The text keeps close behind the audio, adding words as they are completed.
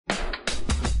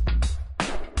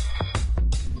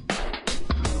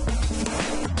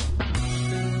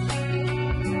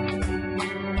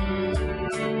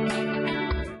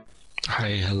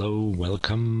Hi, hello,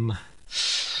 welcome.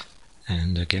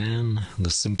 And again, the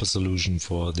simple solution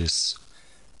for this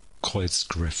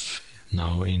Kreuzgriff,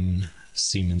 now in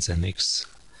Siemens NX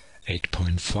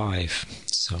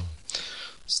 8.5. So,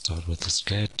 start with the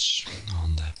sketch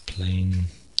on the plane.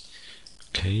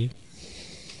 Okay.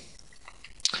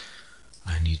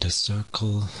 I need a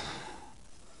circle.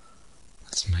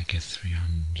 Let's make it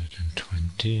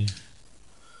 320.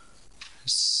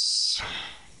 Yes.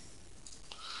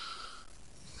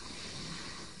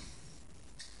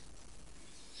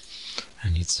 I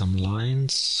need some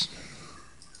lines.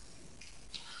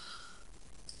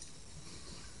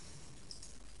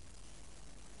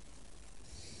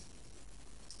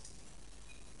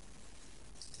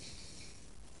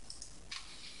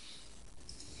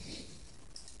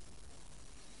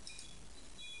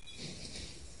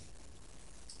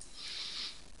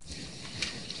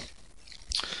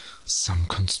 Some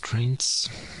constraints.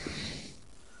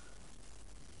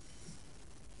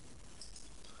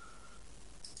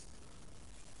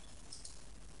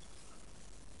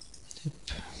 Yep.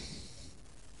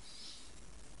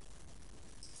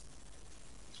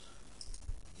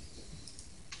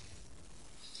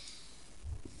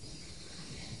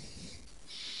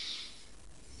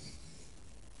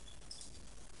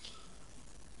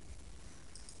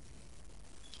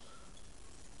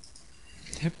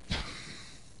 Yep.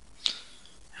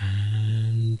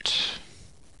 And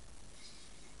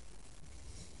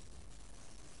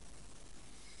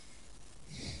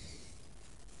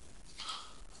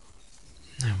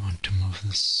I want to move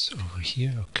this over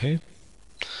here, okay.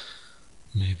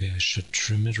 Maybe I should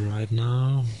trim it right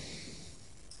now.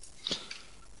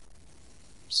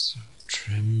 So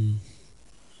trim,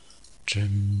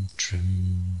 trim,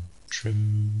 trim,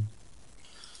 trim,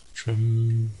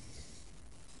 trim.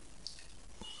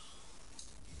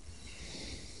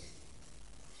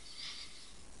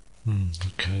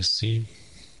 Okay, see.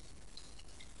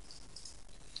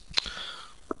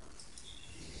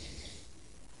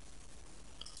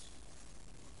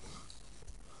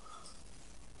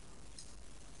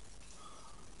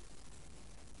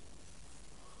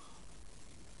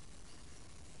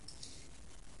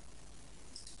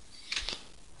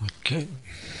 Okay.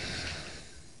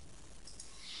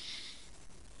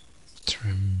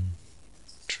 Trim,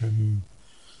 trim,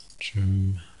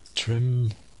 trim,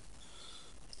 trim,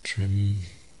 trim,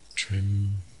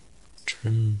 trim,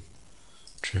 trim,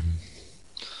 trim.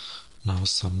 Now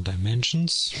some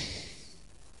dimensions.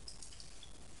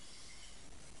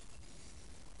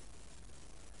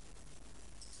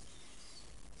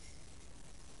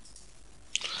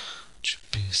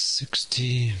 Should be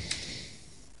 60.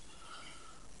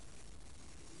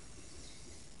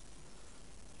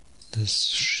 This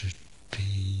should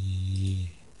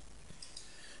be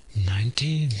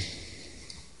 90.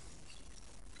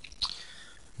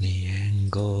 The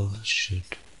angle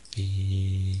should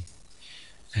be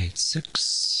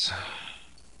 86.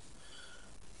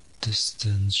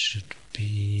 Distance should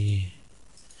be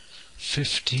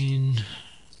 15.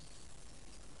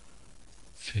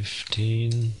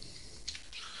 15.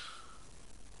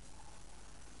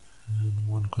 And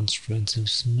one constraint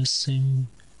is missing.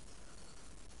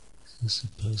 I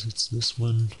suppose it's this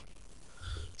one.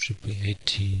 Should be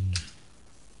 18.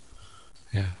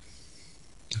 Yeah.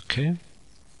 Okay.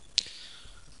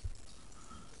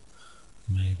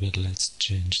 Maybe let's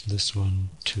change this one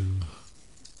to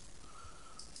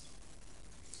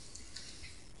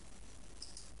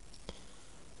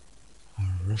a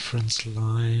reference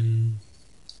line.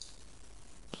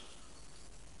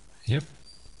 Yep.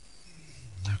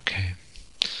 Okay.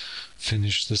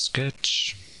 Finish the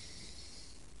sketch.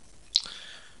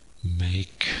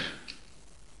 Make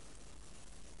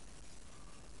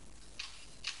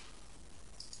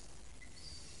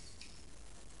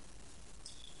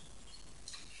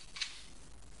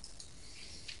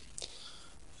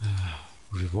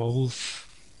Revolve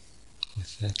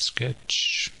with that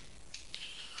sketch.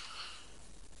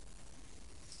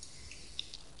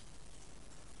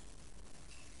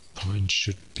 Point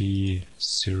should be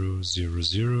 0, 0,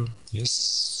 0.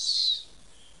 Yes.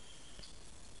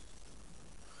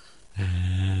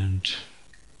 And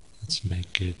let's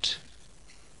make it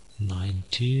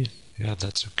 90. Yeah,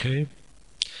 that's okay.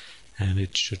 And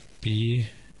it should be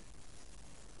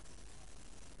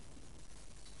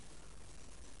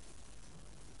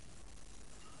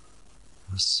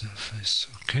a surface.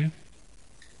 Okay.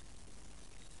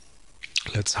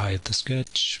 Let's hide the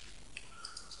sketch.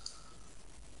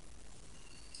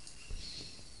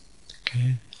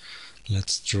 Okay.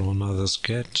 Let's draw another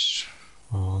sketch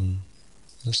on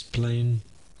this plane.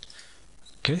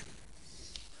 Okay.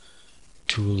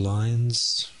 2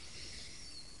 lines.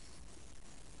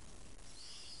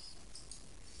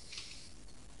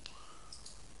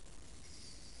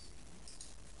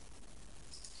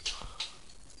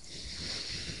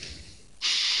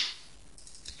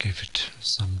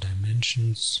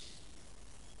 dimensions.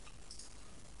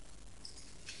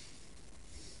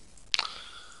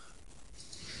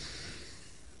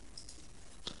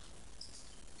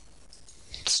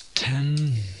 It's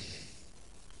 10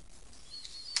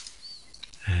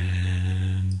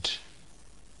 and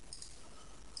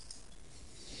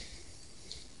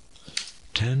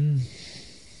 10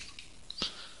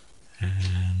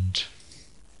 and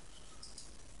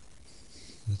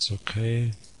that's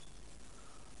okay.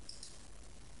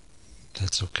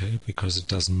 That's okay because it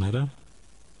doesn't matter.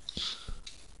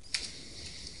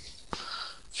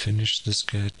 Finish the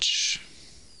sketch.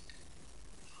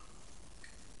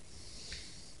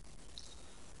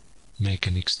 Make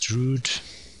an extrude.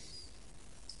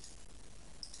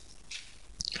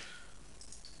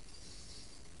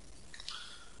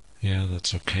 Yeah,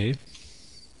 that's okay.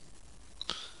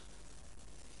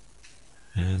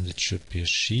 And it should be a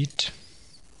sheet.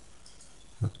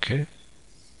 Okay.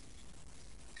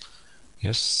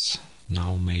 Yes,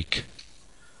 now make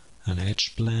an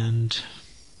edge blend.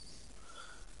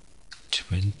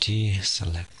 20,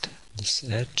 select this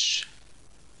edge.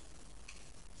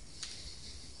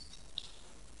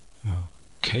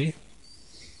 Okay.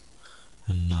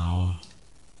 And now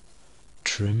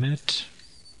trim it.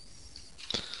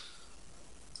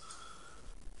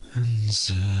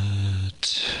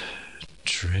 Insert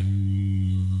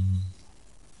trim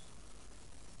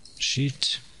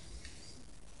sheet.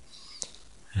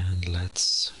 And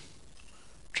let's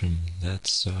trim that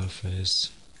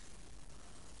surface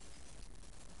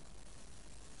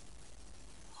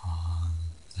on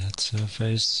that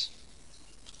surface.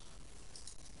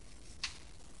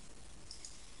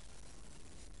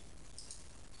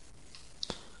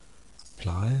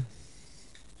 Apply.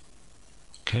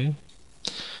 Okay.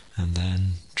 And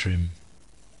then trim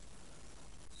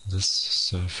this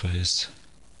surface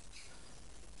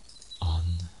on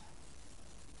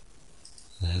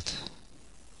that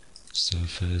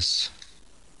surface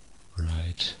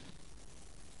right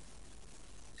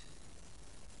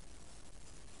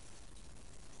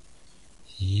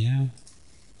here.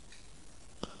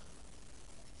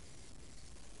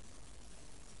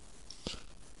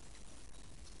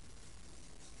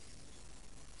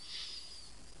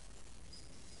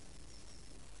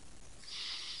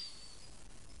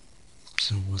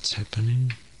 So what's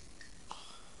happening?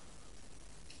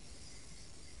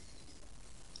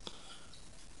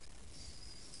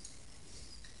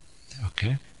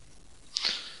 Okay.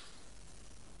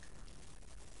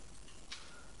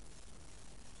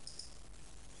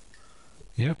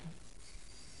 Yep.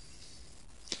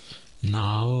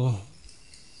 Now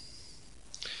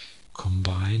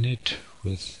combine it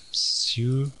with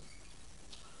sew,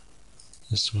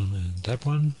 this one and that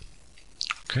one.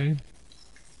 Okay.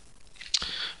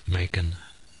 Make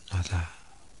another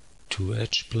 2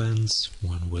 edge blends,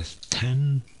 one with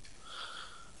 10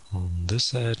 on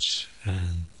this edge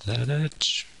and that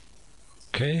edge.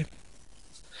 Okay.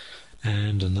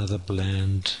 And another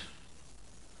blend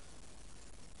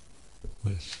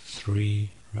with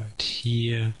 3 right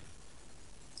here,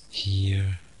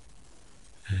 here,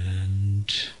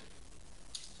 and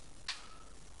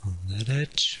on that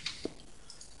edge.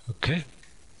 Okay.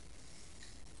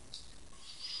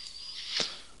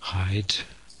 Hide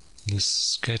this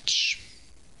sketch.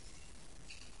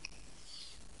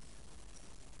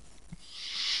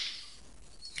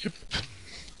 Yep.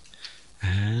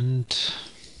 And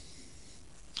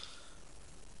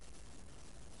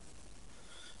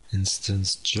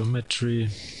instance geometry,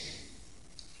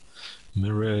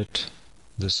 mirror it,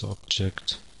 this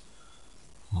object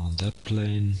on that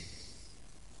plane,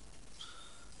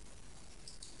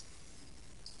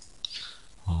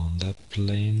 on that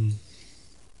plane,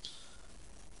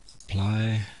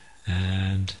 apply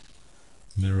and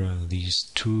mirror these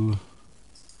two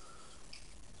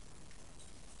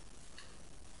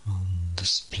on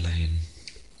this plane.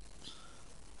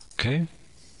 Okay.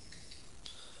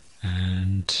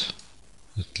 And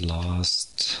at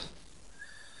last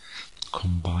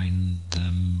combine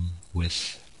them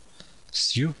with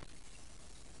sew.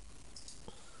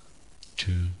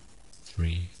 2,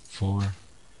 3, 4,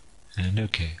 and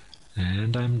okay.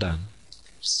 And I'm done.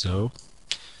 So,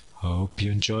 hope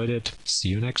you enjoyed it. See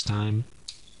you next time.